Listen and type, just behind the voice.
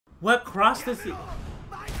What crossed the sea?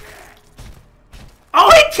 Oh,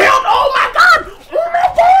 he killed! Oh my god! Oh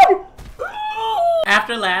my god!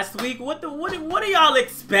 After last week, what do y'all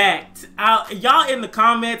expect? Y'all in the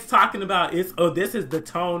comments talking about this is the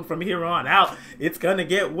tone from here on out. It's gonna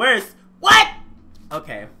get worse. What?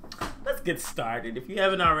 Okay, let's get started. If you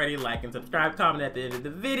haven't already, like and subscribe, comment at the end of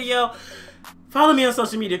the video. Follow me on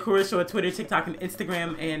social media, Kurosho, on Twitter, TikTok, and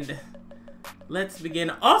Instagram, and let's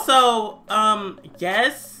begin. Also,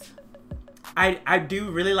 yes, I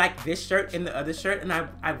do really like this shirt and the other shirt, and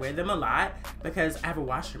I wear them a lot because I have a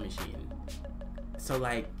washer machine. So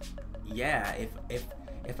like, yeah,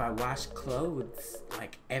 if I wash clothes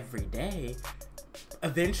like every day,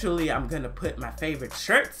 eventually I'm gonna put my favorite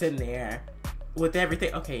shirts in there with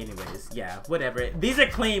everything. Okay, anyways, yeah, whatever. These are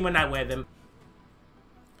clean when I wear them.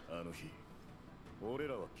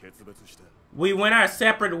 We went our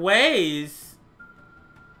separate ways.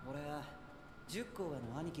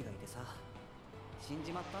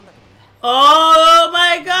 Oh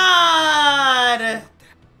my god!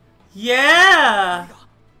 Yeah!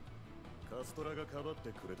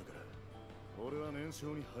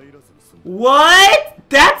 What?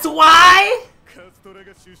 That's why?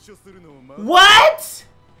 What?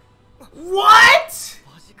 What?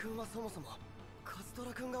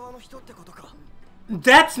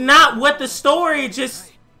 That's not what the story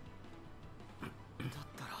just...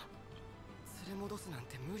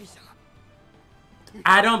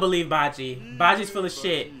 I don't believe Baji. Baji's full of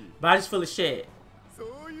shit. Baji's full of shit.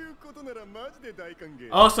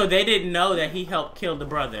 Oh, so they didn't know that he helped kill the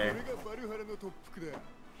brother.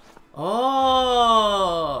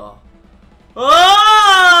 Oh.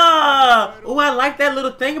 Oh! Oh, I like that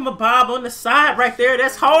little thingamabob on the side right there.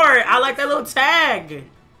 That's hard. I like that little tag.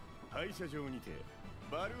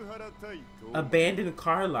 Abandoned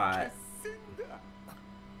car lot.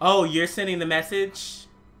 Oh, you're sending the message?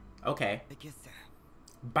 Okay.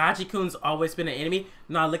 Baji-kun's always been an enemy.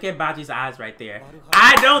 No, look at Baji's eyes right there.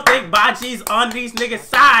 I don't think Baji's on these niggas'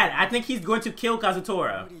 side. I think he's going to kill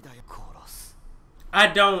Kazutora. I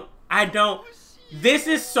don't. This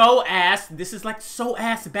is so ass. This is like so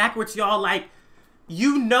ass backwards, y'all. Like,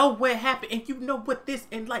 you know what happened and you know what this,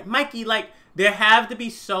 and like Mikey, like there have to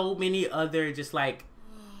be so many other just like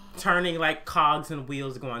turning like cogs and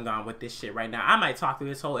wheels going on with this shit right now. I might talk through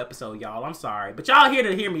this whole episode, y'all. I'm sorry, but y'all here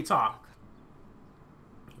to hear me talk.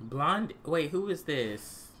 Blonde. Wait, who is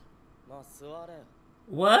this?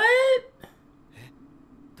 What?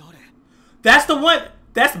 That's the one.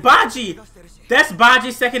 That's Baji. That's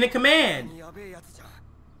Baji's second in command.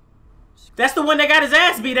 That's the one that got his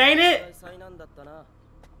ass beat, ain't it?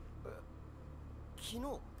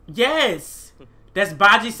 Yes. That's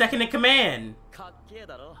Baji's second in command.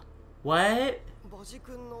 What?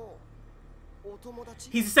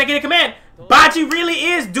 He's the second in command. Baji really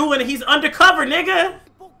is doing it. He's undercover, nigga.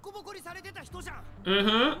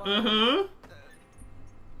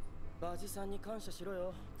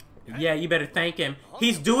 Yeah, you better thank him.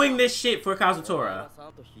 He's doing this shit for Kazutora.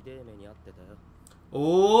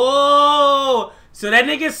 Oh, so that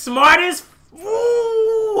nigga's smart as...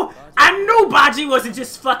 Ooh, I knew Baji wasn't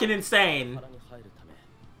just fucking insane.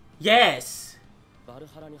 Yes.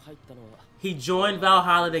 He joined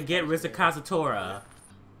Valhalla to get rid of Kazutora.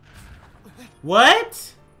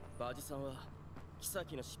 What?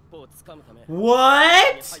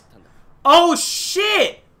 What? Oh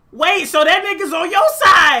shit! Wait, so that nigga's on your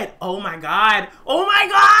side! Oh my god! Oh my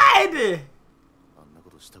god!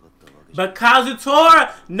 But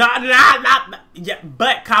Kazutora, not, yeah,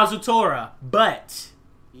 but Kazutora, but.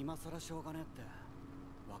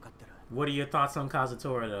 What are your thoughts on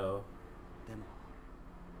Kazutora though?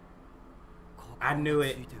 I knew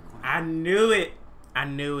it. I knew it. I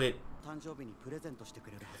knew it.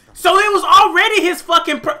 So it was already his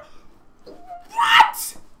fucking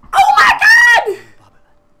What? Oh my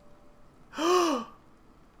god!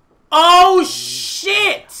 Oh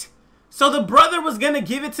shit! So the brother was gonna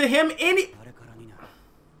give it to him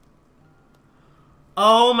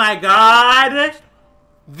Oh my god!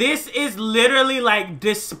 This is literally like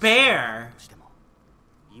despair.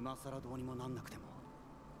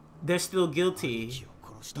 They're still guilty.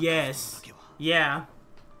 Yes. Yeah.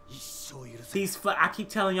 I keep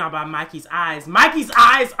telling y'all about Mikey's eyes. Mikey's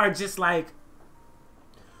eyes are just like...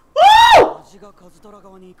 Woo!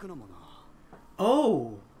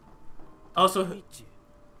 Oh. Oh, so...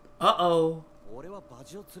 Uh-oh.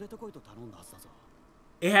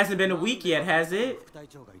 It hasn't been a week yet, has it?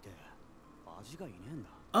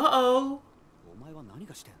 Uh-oh.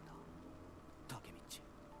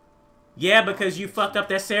 Yeah, because you fucked up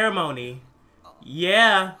that ceremony.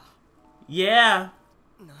 Yeah. Yeah.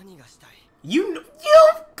 You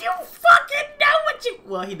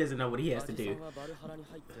Well, he doesn't know what he has to do.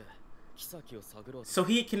 So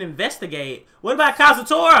he can investigate. What about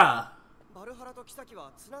Kazutora?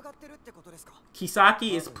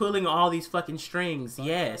 Kisaki is pulling all these fucking strings.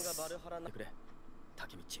 Yes.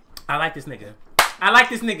 I like this nigga. I like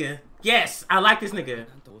this nigga. Yes, I like this nigga.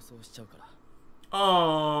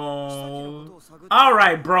 Oh.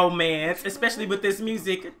 Alright, bromance. Especially with this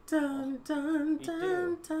music. Dun, dun,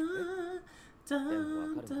 dun, dun,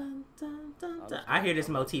 dun, dun, dun, dun. I hear this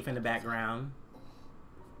motif in the background.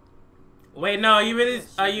 Wait, no, you really...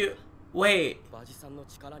 Are you... Wait.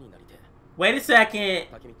 Wait a second.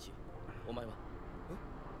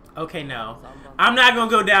 Okay, no. I'm not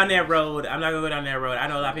gonna go down that road. I'm not gonna go down that road. I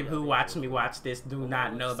know a lot of people who watch me watch this do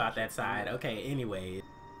not know about that side. Okay, anyway.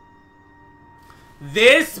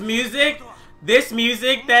 This music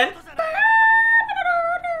that...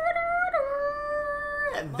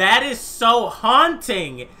 That is so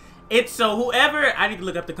haunting. It's so whoever... I need to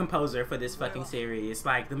look up the composer for this fucking series.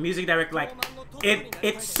 Like, the music director, like...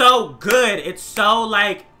 It's so good. It's so,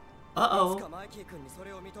 like... Uh-oh.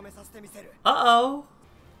 Uh-oh.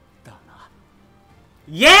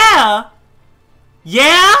 Yeah!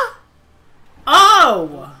 Yeah?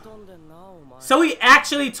 Oh! So he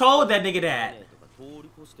actually told that nigga that.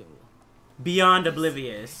 Beyond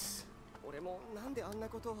Oblivious.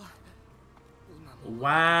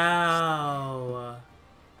 Wow.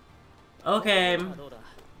 Okay.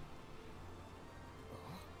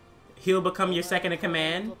 He'll become your second in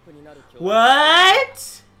command?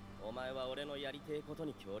 What?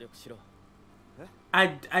 I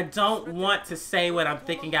don't want to say what I'm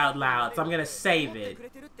thinking out loud, so I'm gonna save it.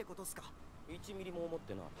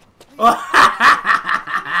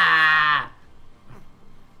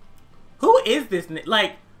 Who is this?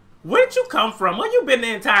 Like, where did you come from? Where you been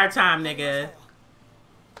the entire time, nigga?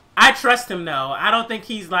 I trust him though. I don't think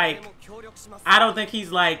he's like,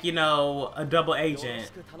 you know, a double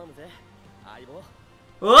agent.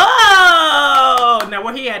 Whoa! Now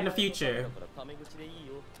where he at in the future?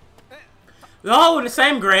 Oh, in the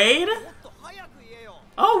same grade?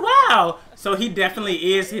 Oh, wow. So he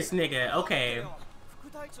definitely is his nigga. Okay.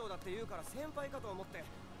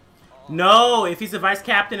 No, if he's a vice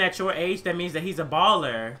captain at your age, that means that he's a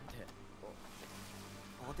baller.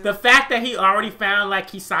 The fact that he already found,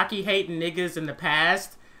 like, Kisaki hating niggas in the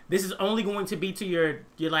past, this is only going to be to your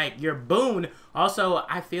boon. Also,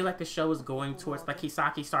 I feel like the show is going towards, like,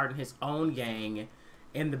 Kisaki starting his own gang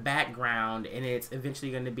in the background, and it's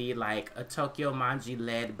eventually going to be like a Tokyo Manji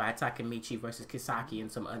led by Takemichi versus Kisaki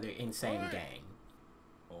and some other insane gang.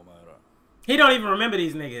 He don't even remember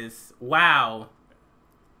these niggas. Wow.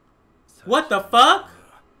 What the fuck?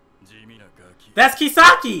 That's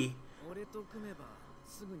Kisaki!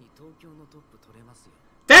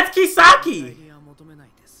 That's Kisaki!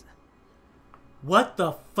 What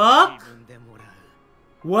the fuck?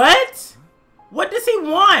 What? What does he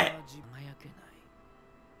want?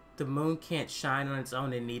 The moon can't shine on its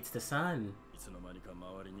own, it needs the sun.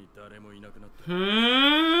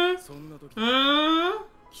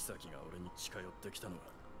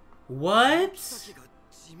 What?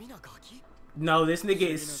 No, this nigga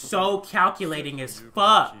is so calculating as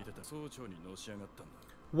fuck.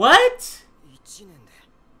 What?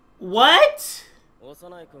 What?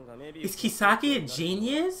 Is Kisaki a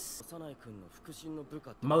genius?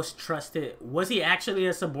 Most trusted. Was he actually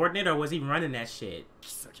a subordinate or was he running that shit?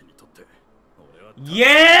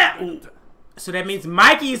 Yeah! So that means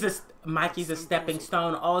Mikey's a stepping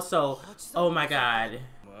stone also. Oh my god.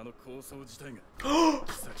 Oh,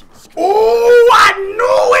 I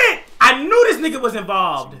knew it! I knew this nigga was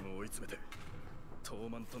involved.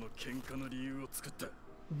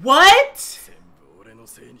 What?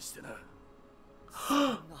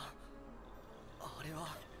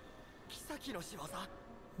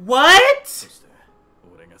 What?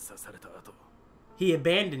 He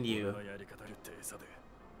abandoned you.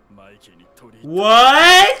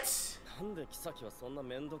 What?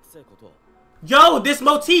 Yo, this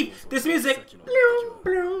motif, this music.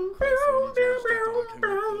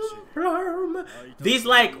 These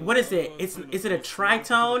like, what is it? Is it a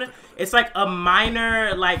tritone? It's like a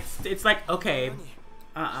minor, like, it's like, okay.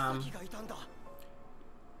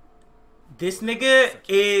 This nigga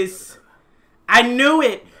is, I knew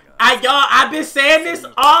it. I've been saying this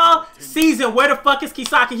all season. Where the fuck is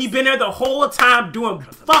Kisaki? He been there the whole time doing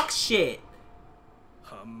fuck shit.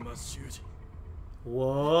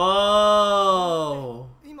 Whoa.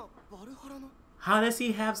 How does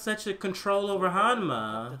he have such a control over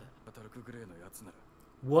Hanma?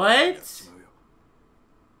 What?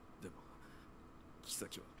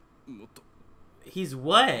 He's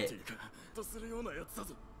what?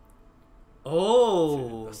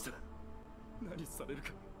 Oh.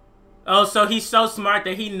 Oh, so he's so smart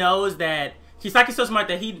that he knows that Kisaki's so smart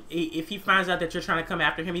that if he finds out that you're trying to come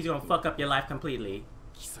after him, he's gonna fuck up your life completely.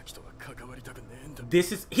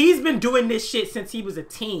 He's been doing this shit since he was a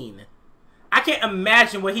teen. I can't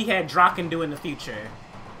imagine what he had Draken do in the future.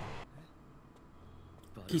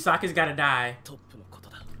 Kisaki's gotta die.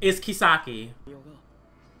 It's Kisaki.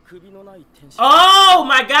 Oh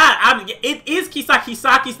my god! It is Kisaki.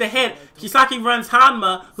 Kisaki's the head. Kisaki runs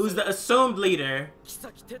Hanma, who's the assumed leader.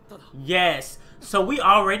 Yes. So we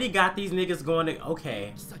already got these niggas going to...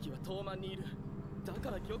 Okay.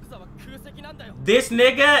 This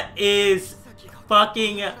nigga is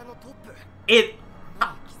fucking...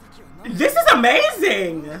 This is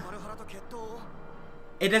amazing!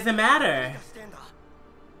 It doesn't matter.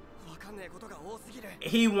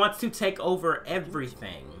 He wants to take over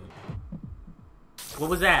everything. What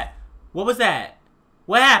was that? What was that?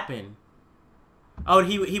 What happened? Oh,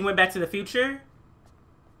 he went back to the future?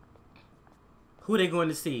 Who are they going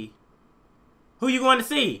to see? Who you going to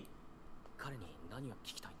see?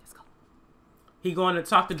 He going to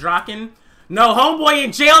talk to Draken? No, homeboy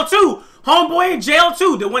in jail too! Homeboy in jail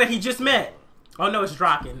too! The one that he just met. Oh no, it's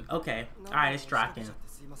Draken. Okay. Alright, it's Draken.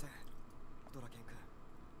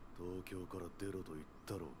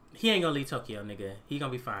 He ain't gonna leave Tokyo, nigga. He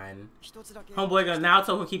gonna be fine. Homeboy gonna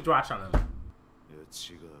Naoto will keep the watch on him.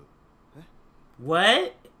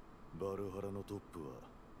 What?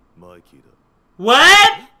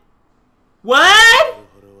 What? What?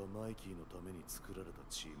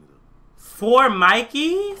 For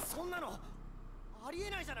Mikey?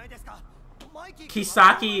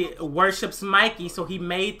 Kisaki worships Mikey, so he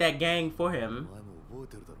made that gang for him.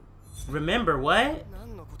 Remember what?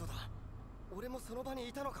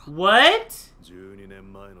 What?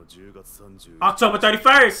 October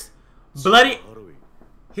 31st. Bloody.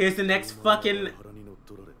 Here's the next fucking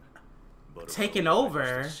taking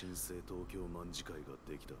over.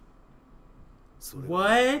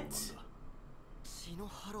 What?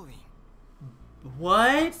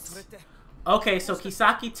 What? Okay, so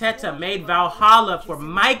Kisaki Teta made Valhalla for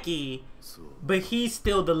Mikey, but he's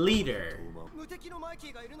still the leader.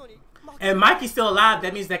 And Mikey's still alive.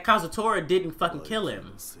 That means that Kazutora didn't fucking kill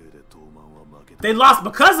him. They lost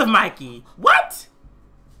because of Mikey. What?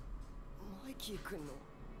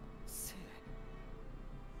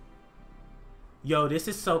 Yo, this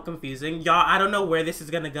is so confusing. Y'all, I don't know where this is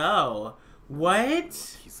gonna go.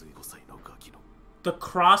 What? The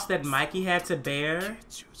cross that Mikey had to bear?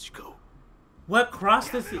 What cross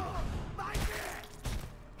does he...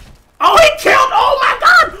 Oh, he killed! Oh my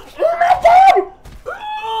god! Oh my god!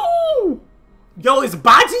 Oh! Yo, is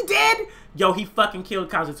Baji dead? Yo, he fucking killed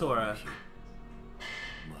Kazutora.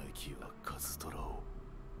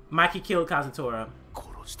 Mikey killed Kazutora.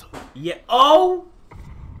 Yeah. Oh!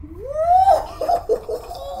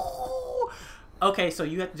 Okay, so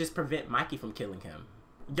you have to just prevent Mikey from killing him.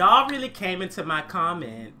 Y'all really came into my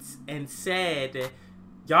comments and said...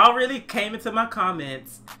 Y'all really came into my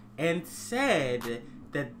comments and said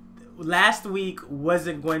that last week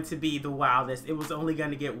wasn't going to be the wildest. It was only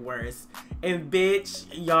going to get worse. And bitch,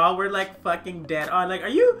 y'all were like fucking dead on. Like, are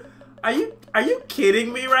you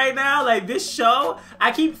kidding me right now? Like, this show,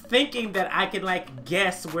 I keep thinking that I can like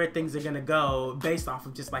guess where things are gonna go based off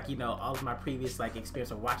of just like, you know, all of my previous like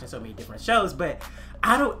experience of watching so many different shows, but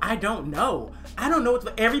I don't know. I don't know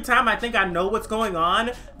every time I think I know what's going on,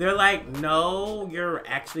 they're like, no, you're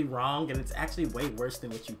actually wrong, and it's actually way worse than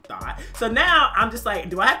what you thought. So now I'm just like,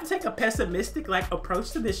 do I have to take a pessimistic like approach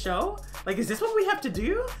to this show? Like, is this what we have to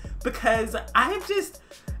do? Because I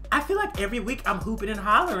feel like every week I'm hooping and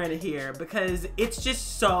hollering here because it's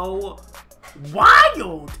just so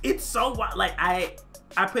wild. It's so wild. Like, I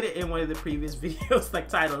put it in one of the previous videos, like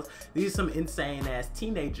titles. These are some insane ass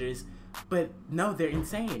teenagers, but no, they're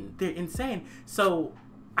insane. They're insane. So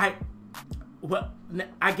I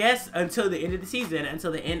guess until the end of the season,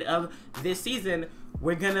 until the end of this season,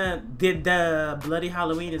 we're gonna the Bloody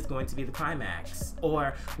Halloween is going to be the climax,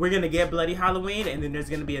 or we're gonna get Bloody Halloween and then there's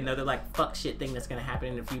gonna be another like fuck shit thing that's gonna happen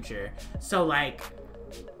in the future. So like,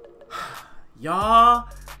 y'all,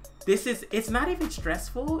 it's not even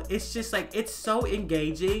stressful. It's just like, it's so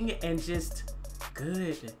engaging and just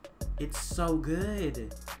good. It's so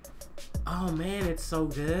good. Oh man, it's so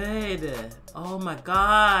good. Oh my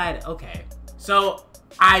god. Okay, so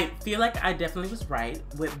I feel like I definitely was right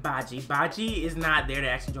with Baji. Baji is not there to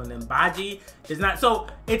actually join them. Baji is not. So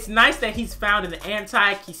it's nice that he's found in the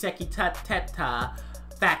anti-Kiseki Teta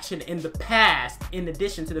faction in the past, in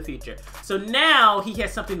addition to the future. So now he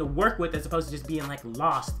has something to work with as opposed to just being like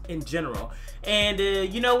lost in general. And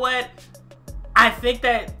you know what? I think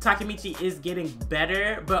that Takemichi is getting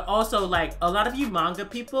better, but also like a lot of you manga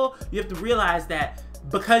people, you have to realize that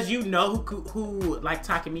because you know who like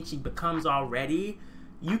Takemichi becomes already,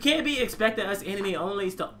 you can't be expecting us anime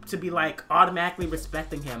onlys to be like automatically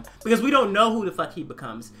respecting him, because we don't know who the fuck he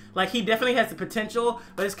becomes. Like, he definitely has the potential,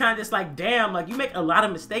 but it's kind of just like, damn, like you make a lot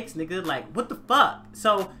of mistakes, nigga. Like, what the fuck?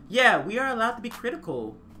 So yeah, we are allowed to be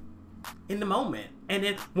critical in the moment, and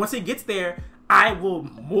then once it gets there, I will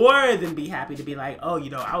more than be happy to be like, oh, you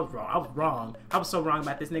know, I was wrong. I was so wrong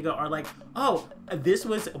about this nigga. Or like, oh, this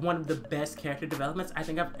was one of the best character developments I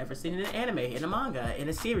think I've ever seen in an anime, in a manga, in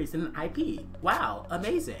a series, in an IP. Wow,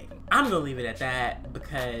 amazing. I'm gonna leave it at that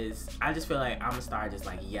because I just feel like I'm gonna start just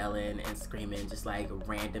like yelling and screaming, just like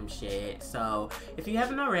random shit. So if you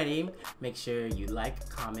haven't already, make sure you like,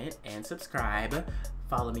 comment, and subscribe.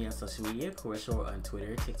 Follow me on social media, Korishore on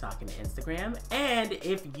Twitter, TikTok, and Instagram. And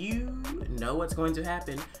if you know what's going to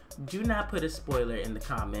happen, do not put a spoiler in the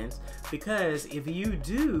comments, because if you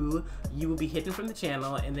do, you will be hidden from the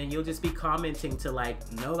channel, and then you'll just be commenting to like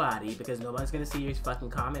nobody, because nobody's gonna see your fucking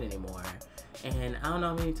comment anymore. And I don't know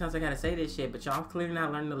how many times I gotta say this shit, but y'all clearly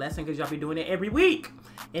not learning the lesson because y'all be doing it every week.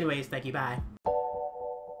 Anyways, thank you, bye.